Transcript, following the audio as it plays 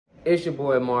It's your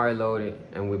boy Marri.loaded,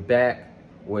 and we're back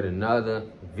with another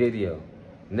video.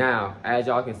 Now, as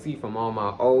y'all can see from all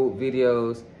my old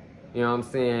videos, you know what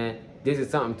I'm saying, this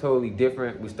is something totally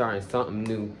different. We're starting something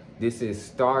new. This is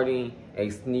starting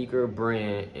a sneaker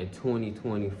brand in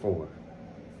 2024,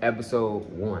 episode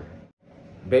 1.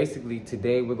 Basically,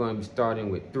 today we're going to be starting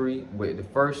with the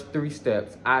first 3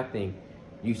 steps I think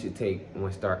you should take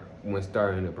when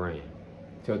starting a brand.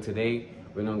 So today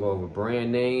we're going to go over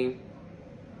brand name,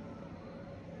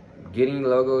 getting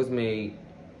logos made,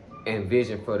 and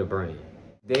vision for the brand.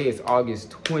 Today is August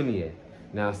 20th.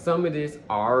 Now, some of this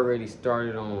I already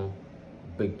started on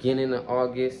beginning of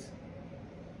August.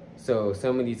 So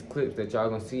some of these clips that y'all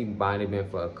gonna see might have been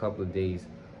for a couple of days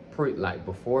like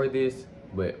before this.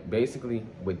 But basically,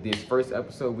 with this first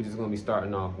episode, we're just gonna be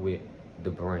starting off with the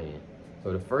brand.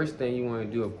 So the first thing you wanna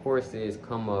do, of course, is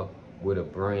come up with a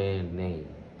brand name.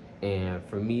 And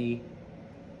for me,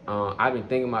 I've been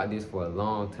thinking about this for a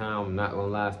long time. I'm not gonna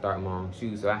lie, starting my own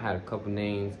shoes. So I had a couple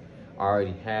names I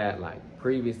already had like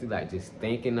previously, like just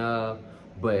thinking of.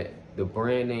 But the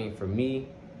brand name for me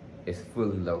is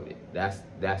Fully Loaded. That's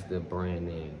the brand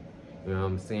name. You know what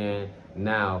I'm saying?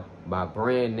 Now, by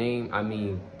brand name, I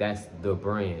mean that's the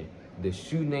brand. The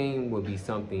shoe name would be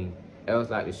something else,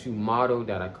 like the shoe model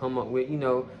that I come up with. You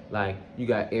know, like you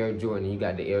got Air Jordan and you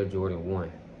got the Air Jordan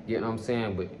 1. You know what I'm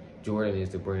saying? But Jordan is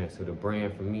the brand. So the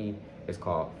brand for me is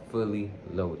called Fully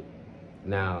Loaded.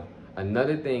 Now,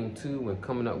 another thing too, when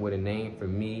coming up with a name for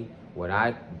me, what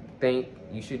I think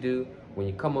you should do, when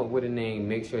you come up with a name,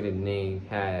 make sure the name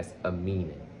has a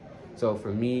meaning. So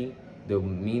for me, the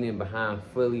meaning behind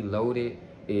Fully Loaded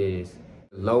is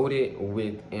loaded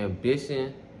with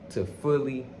ambition to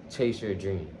fully chase your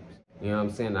dreams. You know what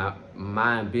I'm saying?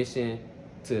 My ambition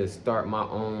to start my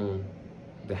own,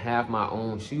 to have my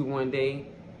own shoe one day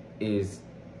is,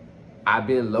 I've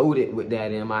been loaded with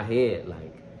that in my head,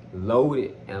 like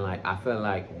loaded, and like I feel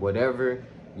like whatever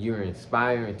you're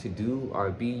inspiring to do or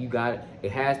be,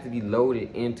 it has to be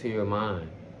loaded into your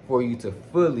mind for you to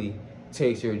fully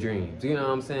chase your dreams. You know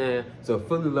what I'm saying? So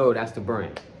Fully Loaded, that's the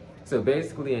brand. So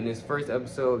basically in this first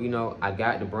episode, you know, I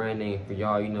got the brand name for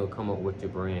y'all. You know, come up with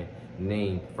your brand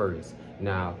name first.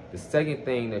 Now, the second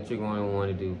thing that you're going to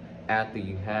want to do after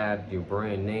you have your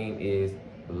brand name is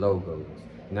logos.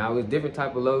 Now, with different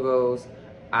type of logos,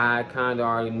 I kind of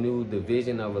already knew the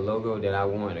vision of a logo that I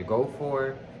wanted to go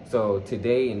for. So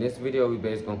today in this video, we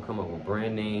basically gonna come up with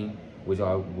brand name, which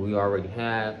we already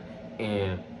have,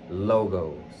 and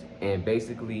logos. And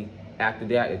basically after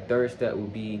that, the third step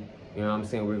would be, you know what I'm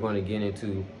saying, we're going to get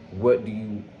into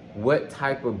what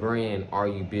type of brand are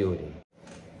you building.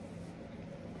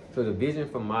 So the vision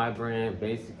for my brand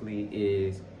basically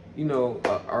is, you know,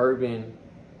 an urban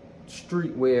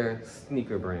streetwear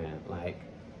sneaker brand, like,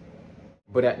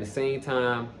 but at the same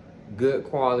time, good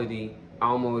quality,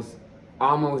 almost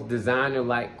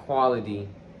designer-like quality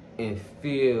and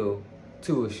feel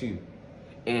to a shoe.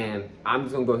 And I'm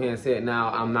just gonna go ahead and say it now,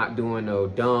 I'm not doing no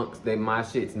dunks. My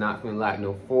shit's not feeling like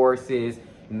no Forces,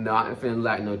 not feeling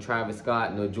like no Travis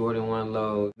Scott, no Jordan 1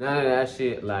 lows, none of that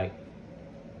shit. Like,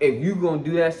 if you gonna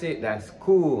do that shit, that's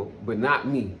cool, but not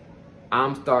me.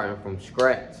 I'm starting from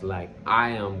scratch. Like,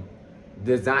 I am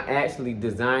actually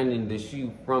designing the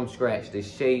shoe from scratch, the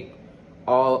shape,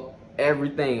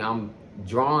 everything. I'm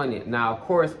drawing it. Now, of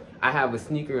course, I have a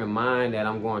sneaker in mind that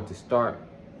I'm going to start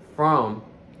from,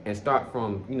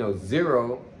 you know,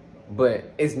 0,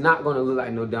 but it's not gonna look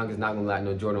like no Dunk, it's not gonna look like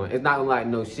no Jordan 1, it's not gonna look like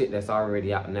no shit that's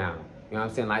already out now. You know what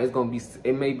I'm saying? Like, it's gonna be,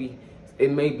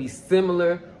 it may be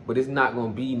similar, but it's not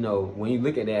gonna be when you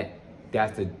look at that,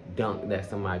 that's a Dunk that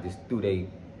somebody just threw their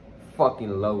fucking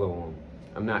logo on.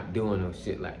 I'm not doing no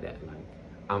shit like that. Like,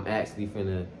 I'm actually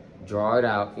finna draw it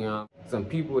out, you know. Some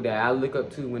people that I look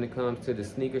up to when it comes to the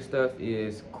sneaker stuff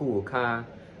is Cool Kai.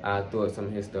 I throw some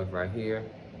of his stuff right here.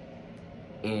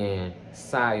 And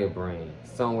Saya Brand,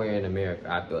 somewhere in America,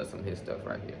 I throw some of his stuff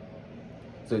right here.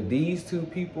 So these 2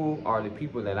 people are the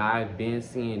people that I've been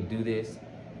seeing do this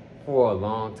for a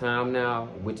long time now,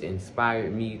 which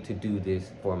inspired me to do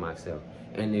this for myself.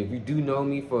 And if you do know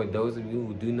me, for those of you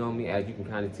who do know me, as you can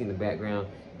kind of see in the background,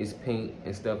 it's paint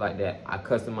and stuff like that. I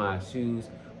customize shoes,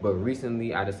 but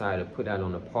recently I decided to put that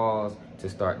on a pause to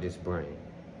start this brand.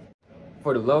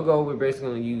 For the logo, we're basically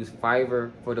gonna use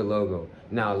Fiverr for the logo.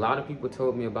 Now, a lot of people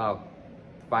told me about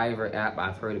Fiverr app.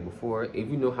 I've heard it before. If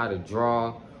you know how to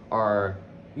draw, or,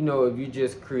 you know, if you're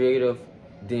just creative,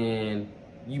 then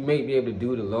you may be able to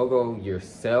do the logo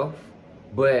yourself,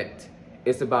 but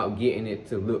it's about getting it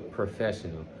to look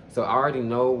professional. So I already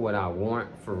know what I want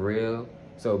for real.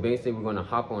 So basically we're gonna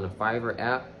hop on the Fiverr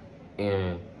app,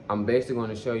 and I'm basically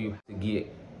gonna show you how to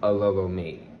get a logo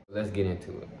made. Let's get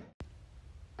into it.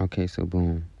 Okay, so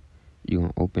boom. You're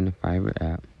going to open the Fiverr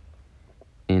app.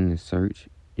 In the search,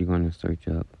 you're going to search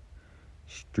up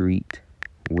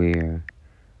streetwear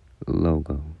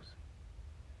logos.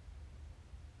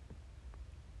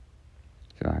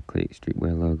 So I click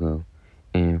streetwear logo.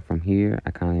 And from here,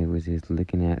 I kind of was just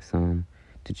looking at some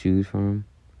to choose from.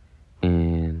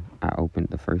 And I opened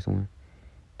the first one.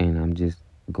 And I'm just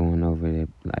going over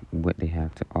like what they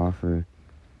have to offer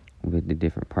with the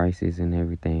different prices and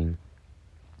everything.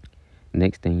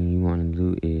 Next thing you want to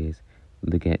do is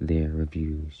look at their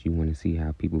reviews. You want to see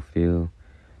how people feel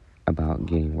about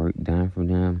getting work done for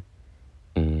them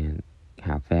and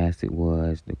how fast it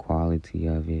was, the quality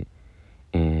of it,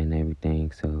 and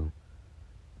everything. So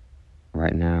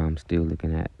right now I'm still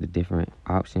looking at the different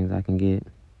options I can get.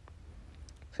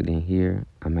 So then here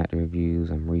I'm at the reviews,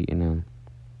 I'm reading them.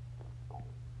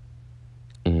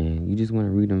 And you just want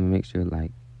to read them and make sure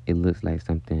like it looks like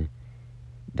something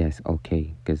that's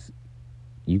okay, because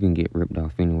you can get ripped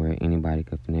off anywhere. Anybody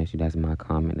could finesse you. That's my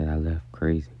comment that I left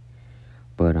crazy.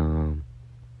 But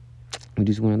we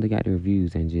just want to look at the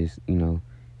reviews and just, you know,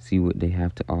 see what they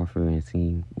have to offer and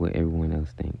see what everyone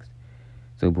else thinks.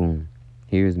 So boom,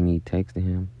 here's me texting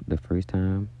him the first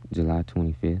time, July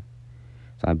 25th.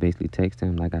 So I basically texted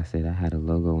him, like I said, I had a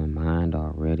logo in mind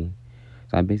already.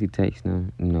 So I basically texted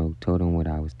him, you know, told him what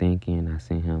I was thinking. I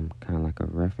sent him kind of like a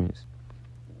reference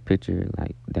picture,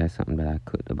 like that's something that I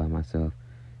cooked up by myself.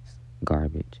 It's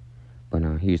garbage. But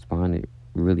he responded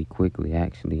really quickly,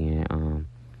 actually, and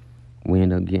we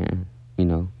ended up getting, you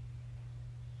know,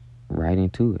 right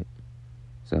into it.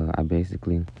 So I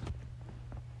believe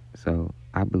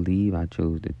I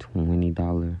chose the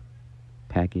 $20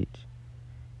 package,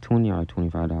 $20 or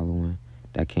 $25 one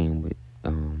that came with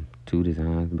 2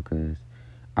 designs, because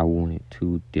I wanted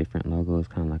 2 different logos,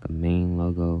 kind of like a main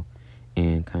logo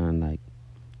and kind of like,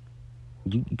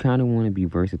 you kind of want to be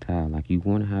versatile. Like you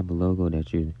want to have a logo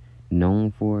that you're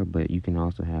known for, but you can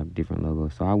also have different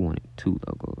logos. So I wanted 2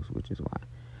 logos, which is why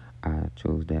I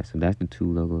chose that. So that's the 2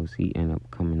 logos he ended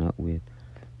up coming up with.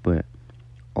 But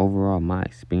overall, my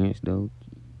experience though,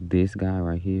 this guy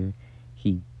right here,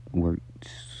 he worked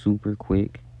super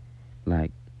quick.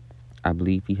 Like, I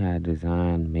believe he had a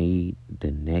design made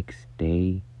the next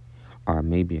day or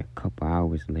maybe a couple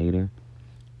hours later.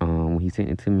 When he sent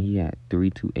it to me, he had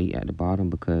 328 at the bottom,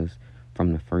 because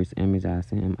from the first image I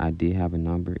sent him, I did have a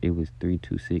number. It was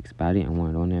 326, but I didn't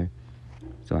want it on there.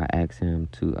 So I asked him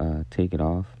to take it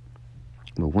off.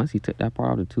 But once he took that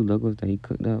part of the 2 logos that he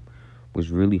cooked up,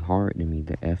 was really hard to me.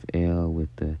 The FL with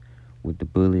the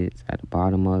bullets at the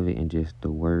bottom of it and just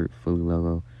the word Fully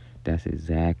logo. That's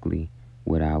exactly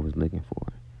what I was looking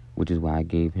for, which is why I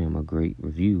gave him a great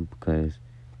review, because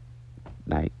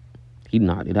like he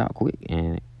knocked it out quick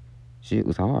and shit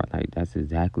was hard. Like that's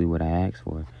exactly what I asked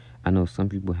for. I know some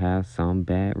people have some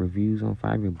bad reviews on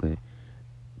Fiverr, but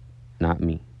not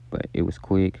me. But it was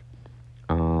quick.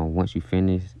 Once you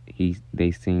finish,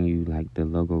 they send you like the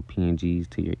logo PNGs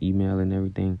to your email and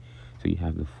everything, so you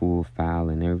have the full file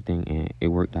and everything, and it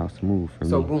worked out smooth for me.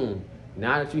 So boom,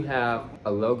 now that you have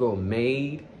a logo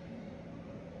made,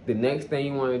 the next thing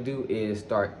you want to do is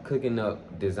start cooking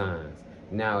up designs.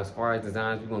 Now, as far as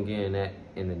designs, we're going to get in that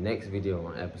in the next video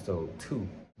on episode 2.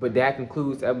 But that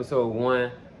concludes episode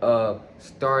 1 of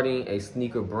starting a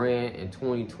sneaker brand in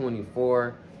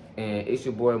 2024. And it's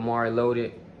your boy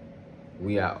Marri.loaded.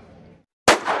 We out.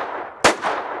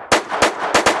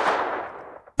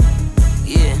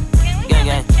 Yeah, gang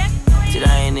gang. Till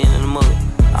I ain't in the mood.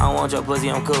 I don't want your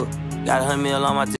pussy, I'm cool. Got $100 million on my